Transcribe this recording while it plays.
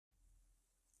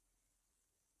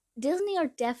Disney are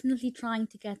definitely trying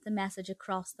to get the message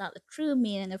across that the true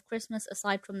meaning of Christmas,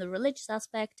 aside from the religious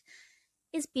aspect,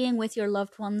 is being with your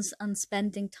loved ones and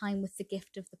spending time with the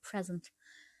gift of the present.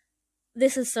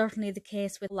 This is certainly the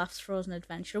case with Olaf's Frozen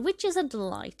Adventure, which is a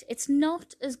delight. It's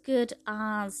not as good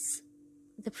as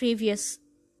the previous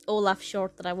Olaf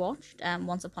short that I watched,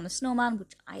 Once Upon a Snowman,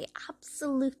 which I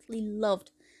absolutely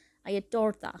loved. I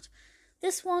adored that.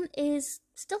 This one is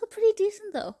still pretty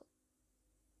decent though.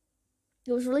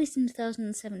 It was released in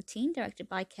 2017, directed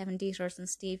by Kevin Dieters and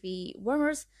Stevie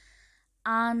Wormers,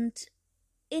 and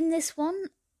in this one,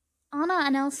 Anna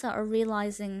and Elsa are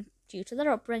realizing, due to their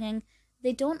upbringing,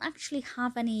 they don't actually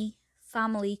have any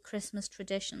family Christmas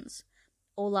traditions.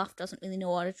 Olaf doesn't really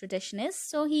know what a tradition is,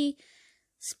 so he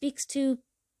speaks to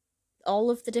all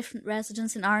of the different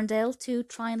residents in Arendelle to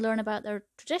try and learn about their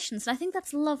traditions. And I think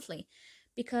that's lovely,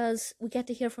 because we get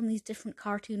to hear from these different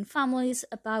cartoon families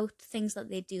about things that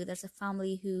they do. There's a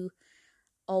family who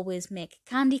always make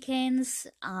candy canes,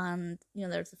 and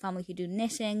there's the family who do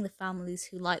knitting, the families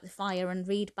who light the fire and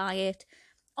read by it.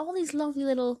 All these lovely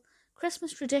little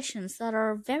Christmas traditions that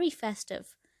are very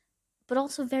festive, but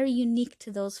also very unique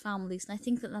to those families, and I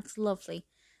think that that's lovely.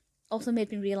 Also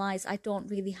made me realise I don't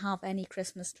really have any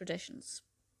Christmas traditions,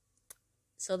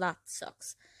 so that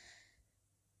sucks.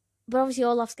 But obviously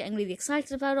Olaf's getting really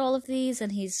excited about all of these,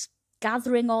 and he's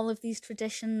gathering all of these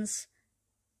traditions.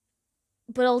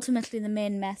 But ultimately the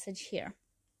main message here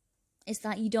is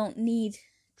that you don't need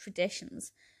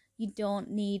traditions. You don't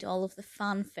need all of the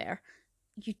fanfare.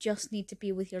 You just need to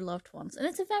be with your loved ones. And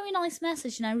it's a very nice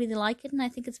message, and I really like it, and I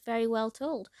think it's very well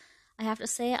told. I have to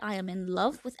say, I am in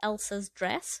love with Elsa's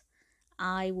dress.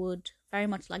 I would very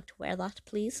much like to wear that,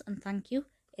 please, and thank you.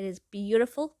 It is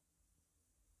beautiful.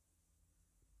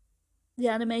 The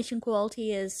animation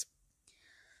quality is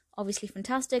obviously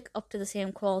fantastic, up to the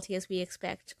same quality as we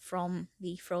expect from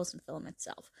the Frozen film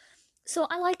itself. So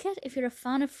I like it. If you're a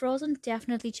fan of Frozen,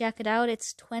 definitely check it out.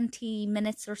 It's 20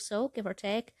 minutes or so, give or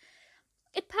take.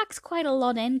 It packs quite a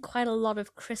lot in, quite a lot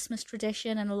of Christmas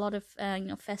tradition and a lot of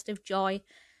festive joy.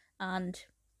 And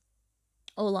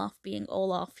Olaf being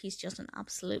Olaf, he's just an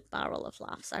absolute barrel of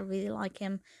laughs. I really like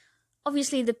him.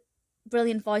 Obviously, the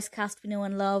brilliant voice cast we know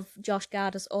and love. Josh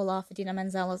Gad as Olaf, Idina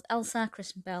Menzel as Elsa,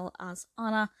 Kristen Bell as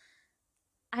Anna.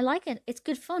 I like it. It's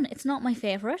good fun. It's not my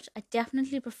favourite. I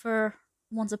definitely prefer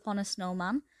Once Upon a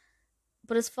Snowman.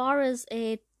 But as far as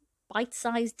a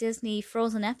bite-sized Disney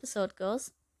Frozen episode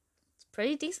goes, it's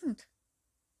pretty decent.